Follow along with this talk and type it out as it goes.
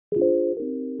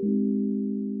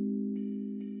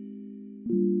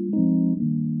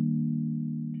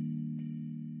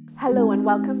Hello and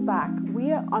welcome back.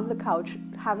 We are on the couch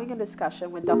having a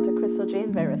discussion with Dr. Crystal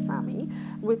Jane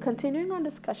Veerasamy. We're continuing our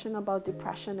discussion about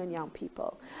depression in young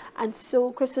people. And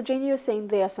so, Crystal Jane, you're saying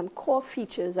there are some core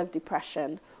features of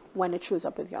depression when it shows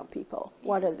up with young people.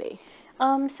 What are they?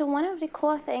 So one of the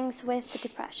core things with the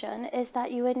depression is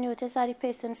that you would notice that a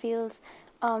person feels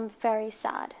very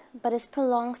sad, but it's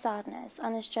prolonged sadness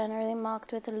and is generally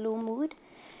marked with a low mood.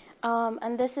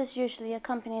 And this is usually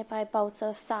accompanied by bouts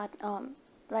of sad,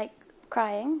 like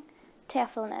crying,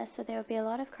 tearfulness. So there will be a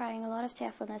lot of crying, a lot of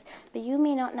tearfulness, but you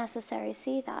may not necessarily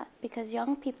see that because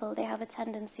young people, they have a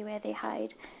tendency where they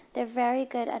hide. They're very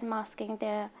good at masking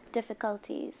their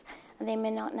difficulties, and they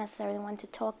may not necessarily want to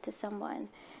talk to someone.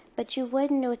 But you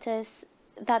would notice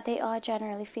that they are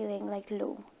generally feeling like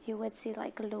low. You would see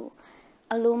like a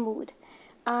low mood.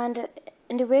 And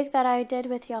in the work that I did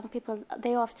with young people,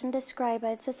 they often describe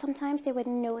it. So sometimes they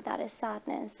wouldn't know that as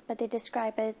sadness, but they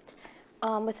describe it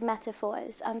with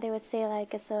metaphors. And they would say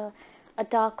like it's a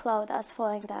dark cloud that's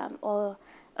following them, or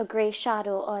a gray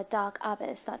shadow, or a dark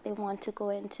abyss that they want to go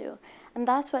into. And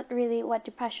that's what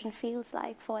depression feels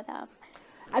like for them.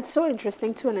 It's so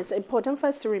interesting too, and it's important for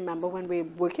us to remember when we're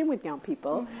working with young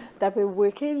people that we're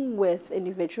working with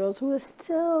individuals who are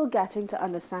still getting to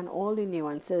understand all the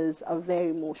nuances of their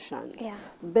emotions,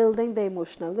 building their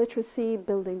emotional literacy,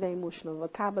 building their emotional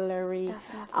vocabulary,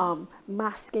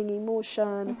 masking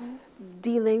emotion,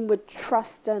 dealing with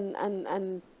trust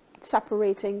and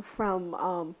separating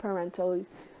from parental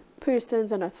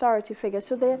persons and authority figures.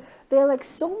 So there are like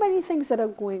so many things that are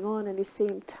going on at the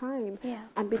same time.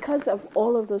 And because of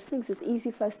all of those things, it's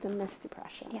easy for us to miss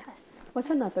depression. Yes.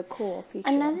 What's another core feature?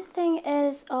 Another thing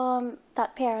is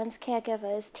that parents,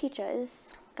 caregivers,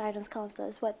 teachers, guidance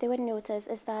counselors, what they would notice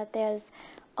is that there's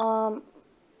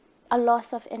a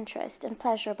loss of interest in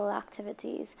pleasurable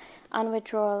activities and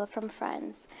withdrawal from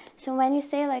friends. So when you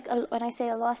say when I say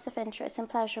a loss of interest in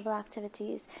pleasurable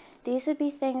activities, these would be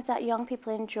things that young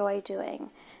people enjoy doing.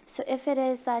 So if it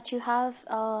is that you have,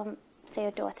 say,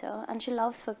 a daughter and she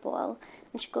loves football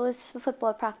and she goes for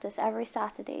football practice every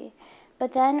Saturday,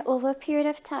 but then over a period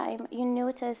of time you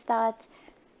notice that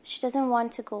she doesn't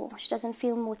want to go, she doesn't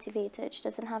feel motivated, she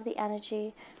doesn't have the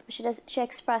energy, she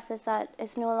expresses that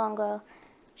it's no longer,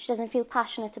 she doesn't feel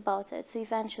passionate about it, so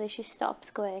eventually she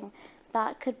stops going.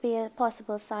 That could be a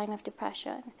possible sign of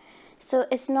depression. So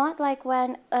it's not like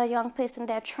when a young person,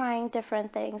 they're trying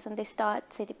different things and they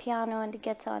start, say, the piano and the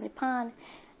guitar and the pan,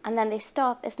 and then they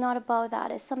stop. It's not about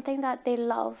that. It's something that they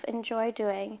love, enjoy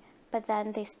doing, but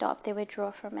then they stop, they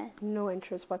withdraw from it. No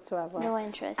interest whatsoever. No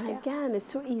interest, And yeah. again,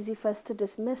 it's so easy for us to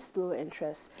dismiss low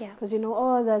interest. Yeah. Because, you know,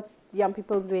 oh, that's young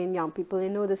people doing young people. You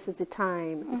know, this is the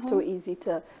time. It's so easy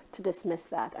to dismiss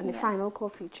that. And the final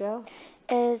core feature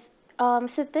is,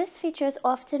 so this feature is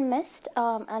often missed,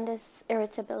 and it's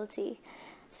irritability.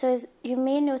 So you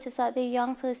may notice that the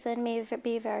young person may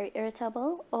be very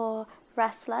irritable or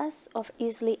restless or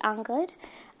easily angered,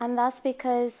 and that's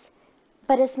because,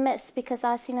 but it's missed because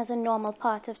that's seen as a normal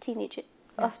part of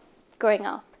of growing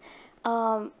up.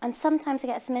 And sometimes it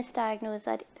gets misdiagnosed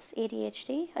as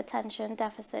ADHD, attention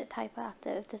deficit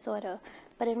hyperactive disorder,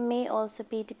 but it may also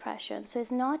be depression. So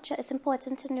it's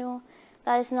important to know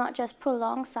that it's not just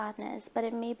prolonged sadness, but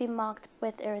it may be marked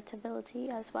with irritability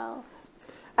as well.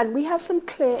 And we have some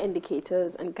clear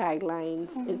indicators and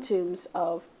guidelines in terms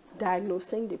of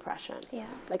diagnosing depression. Yeah.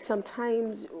 Like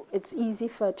sometimes it's easy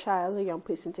for a child or young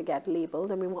person to get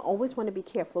labeled, and we always want to be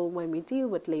careful when we deal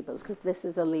with labels because this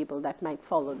is a label that might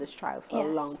follow this child for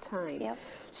a long time. Yep.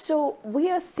 So we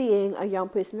are seeing a young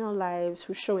person in our lives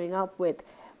who's showing up with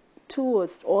two or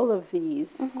all of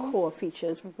these core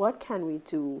features. What can we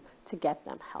do to get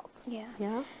them help?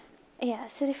 Yeah.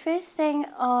 So the first thing,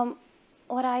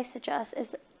 what I suggest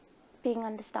is being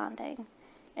understanding,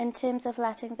 in terms of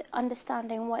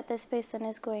understanding what this person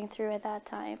is going through at that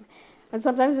time. And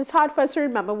sometimes it's hard for us to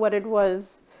remember what it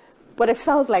was, what it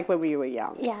felt like when we were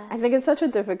young. Yeah. I think it's such a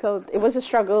it was a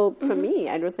struggle for me.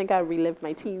 I don't think I relived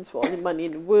my teens for all the money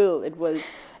in the world. It was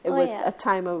a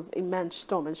time of immense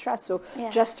storm and stress. So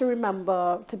just to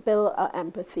remember, to build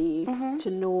empathy,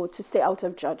 to know, to stay out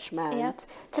of judgment.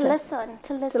 To listen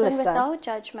without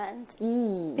judgment.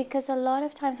 Because a lot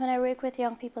of times when I work with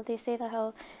young people, they say that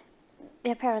how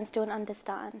their parents don't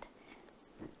understand.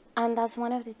 And that's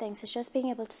one of the things, it's just being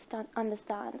able to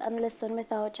understand and listen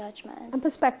without judgment. And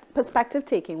perspective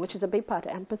taking, which is a big part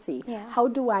of empathy. Yeah. How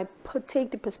do I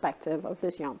take the perspective of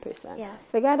this young person?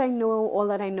 Yes. Forget I know all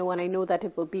that I know and I know that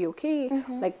it will be okay.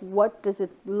 Like, what does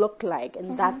it look like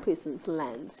in that person's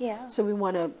lens? Yeah. So we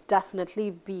want to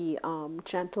definitely be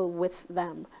gentle with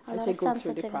them as they go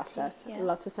through the process. Yeah.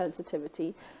 Lots of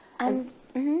sensitivity. And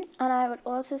and I would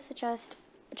also suggest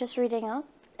just reading up,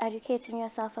 educating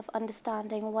yourself of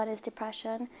understanding what is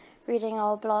depression, reading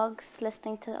our blogs,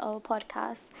 listening to our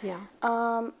podcasts. Yeah.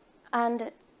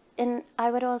 And I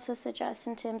would also suggest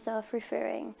in terms of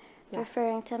referring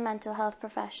to a mental health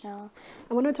professional.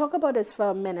 I want to talk about this for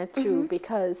a minute too,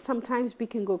 because sometimes we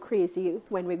can go crazy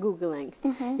when we're Googling.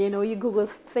 You know, you Google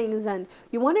things and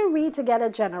you want to read to get a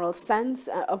general sense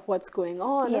of what's going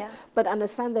on, but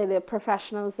understand that they're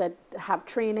professionals that have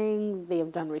training, they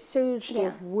have done research,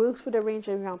 they've worked with a range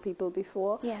of young people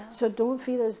before. So don't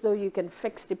feel as though you can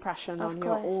fix depression on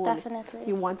your own. Definitely.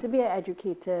 You want to be an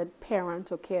educated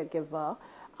parent or caregiver,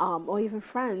 or even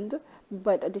friend,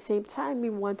 but at the same time,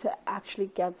 you want to actually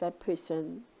get that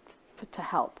person to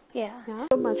help. Yeah.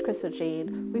 So much, Crystal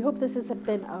Jane. We hope this has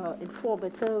been an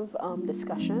informative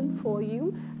discussion for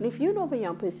you. And if you know of a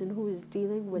young person who is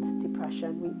dealing with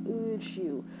depression, we urge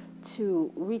you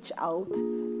to reach out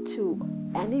to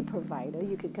any provider.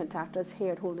 You can contact us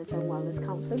here at Wholeness and Wellness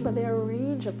Counseling, but there are a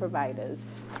range of providers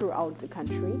throughout the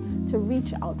country to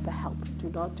reach out for help. Do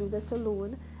not do this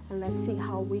alone. And let's see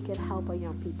how we can help our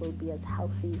young people be as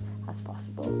healthy as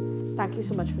possible. Thank you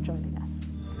so much for joining us.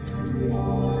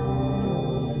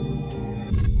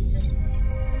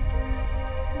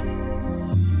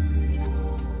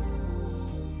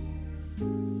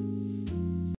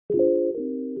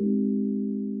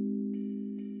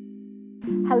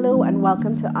 Hello and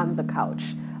welcome to On the Couch,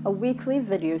 a weekly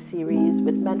video series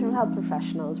with mental health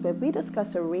professionals where we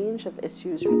discuss a range of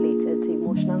issues related to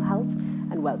emotional health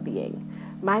and well-being.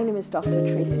 My name is Dr.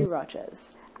 Tracy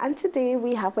Rogers, and today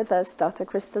we have with us Dr.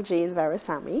 Crystal Jane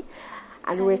Veerasamy,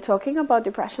 and we're talking about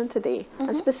depression today,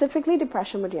 and specifically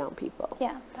depression with young people.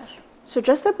 Yeah, that's true. So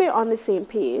just that we're on the same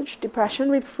page, depression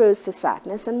refers to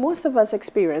sadness, and most of us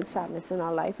experience sadness in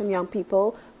our life, and young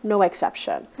people, no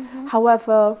exception.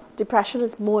 However, depression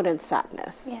is more than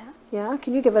sadness. Yeah?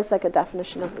 Can you give us like a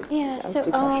definition of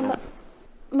depression?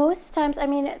 Most times, I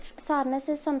mean, sadness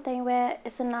is something where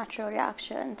it's a natural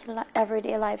reaction to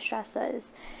everyday life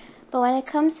stresses. But when it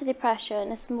comes to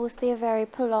depression, it's mostly a very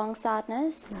prolonged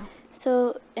sadness.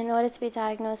 So in order to be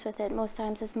diagnosed with it, most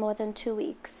times it's more than 2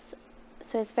 weeks.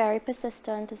 So it's very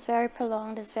persistent, it's very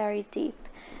prolonged, it's very deep.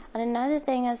 And another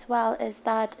thing as well is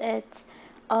that it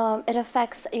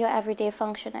affects your everyday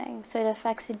functioning. So it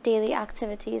affects your daily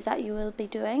activities that you will be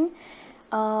doing.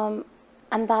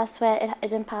 And that's where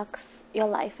it impacts your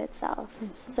life itself.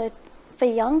 So for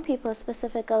young people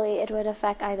specifically, it would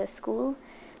affect either school,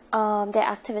 their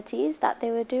activities that they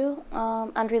would do,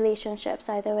 and relationships,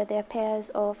 either with their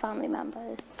peers or family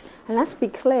members. And let's be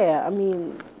clear, I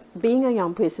mean, being a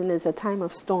young person is a time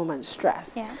of storm and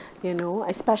stress, you know,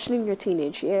 especially in your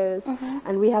teenage years.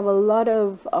 And we have a lot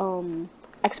of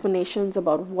explanations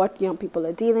about what young people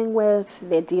are dealing with.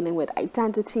 They're dealing with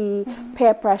identity,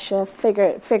 peer pressure,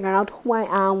 figuring out who I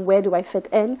am, where do I fit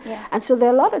in. And so there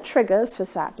are a lot of triggers for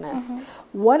sadness.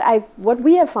 What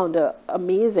we have found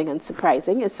amazing and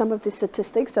surprising is some of the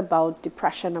statistics about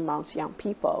depression amongst young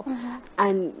people.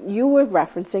 And you were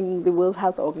referencing the World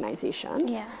Health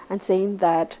Organization and saying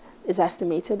that is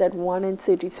estimated at 1 in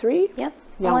 33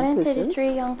 1 in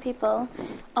 33 young people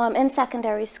in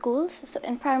secondary schools. So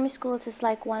in primary schools it's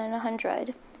like 1 in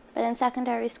 100, but in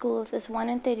secondary schools it's 1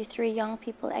 in 33 young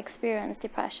people experience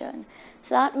depression.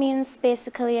 So that means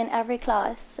basically in every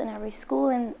class, in every school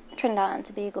in Trinidad and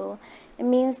Tobago, it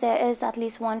means there is at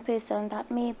least one person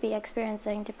that may be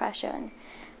experiencing depression.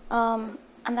 And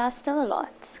that's still a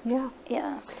lot.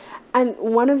 And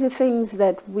one of the things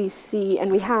that we see,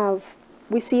 and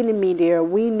we see in the media,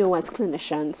 we know as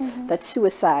clinicians that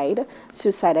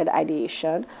suicidal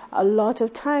ideation, a lot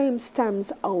of times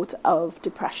stems out of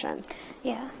depression.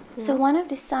 So one of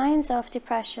the signs of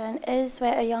depression is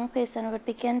where a young person would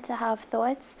begin to have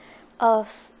thoughts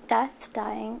of death,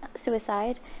 dying,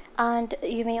 suicide, and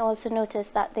you may also notice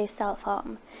that they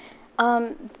self-harm.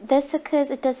 This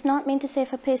occurs, it does not mean to say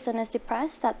if a person is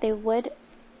depressed that they would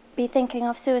be thinking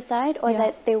of suicide or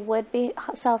that they would be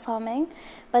self-harming,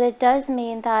 but it does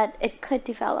mean that it could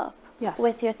develop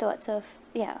with your thoughts of,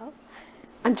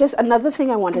 And just another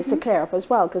thing I want us to clear up as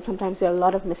well, because sometimes there are a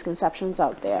lot of misconceptions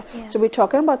out there. So we're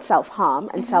talking about self-harm,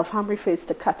 and self-harm refers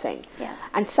to cutting.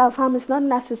 And self-harm is not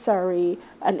necessarily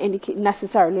an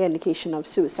indication of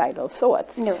suicidal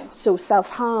thoughts. So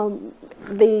self-harm,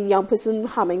 the young person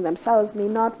harming themselves may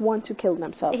not want to kill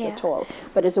themselves at all,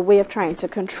 but it's a way of trying to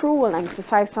control and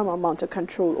exercise some amount of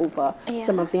control over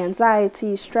some of the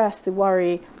anxiety, stress, the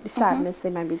worry, the sadness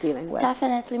they might be dealing with.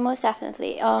 Definitely, most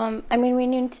definitely. I mean, we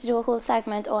need to do a whole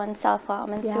segment on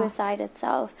self-harm and suicide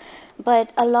itself,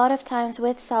 but a lot of times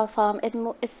with self-harm,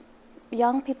 it's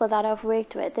young people that I've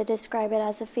worked with, they describe it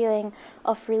as a feeling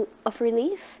of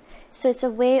relief. So it's a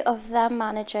way of them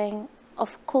managing,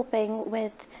 of coping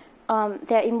with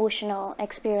their emotional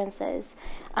experiences.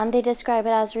 And they describe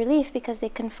it as relief because they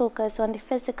can focus on the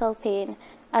physical pain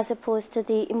as opposed to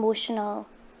the emotional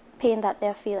pain that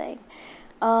they're feeling.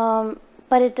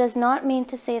 But it does not mean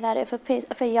to say that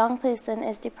if a young person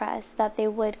is depressed, that they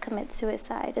would commit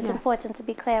suicide. It's important to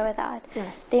be clear with that.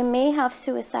 Yes. They may have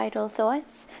suicidal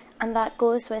thoughts, and that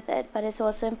goes with it, but it's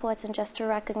also important just to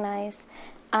recognize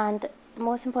and,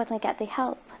 most importantly, get the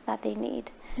help that they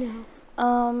need.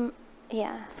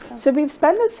 So we've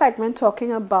spent this segment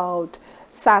talking about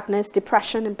sadness,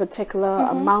 depression in particular,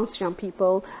 amongst young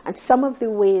people, and some of the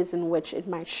ways in which it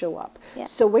might show up.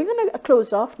 So we're going to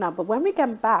close off now, but when we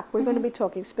get back, we're going to be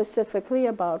talking specifically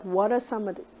about what are some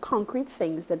of the concrete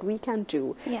things that we can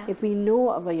do if we know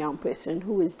of a young person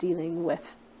who is dealing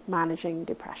with managing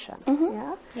depression.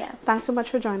 Thanks so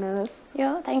much for joining us.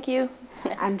 Thank you.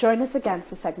 And join us again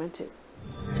for segment 2.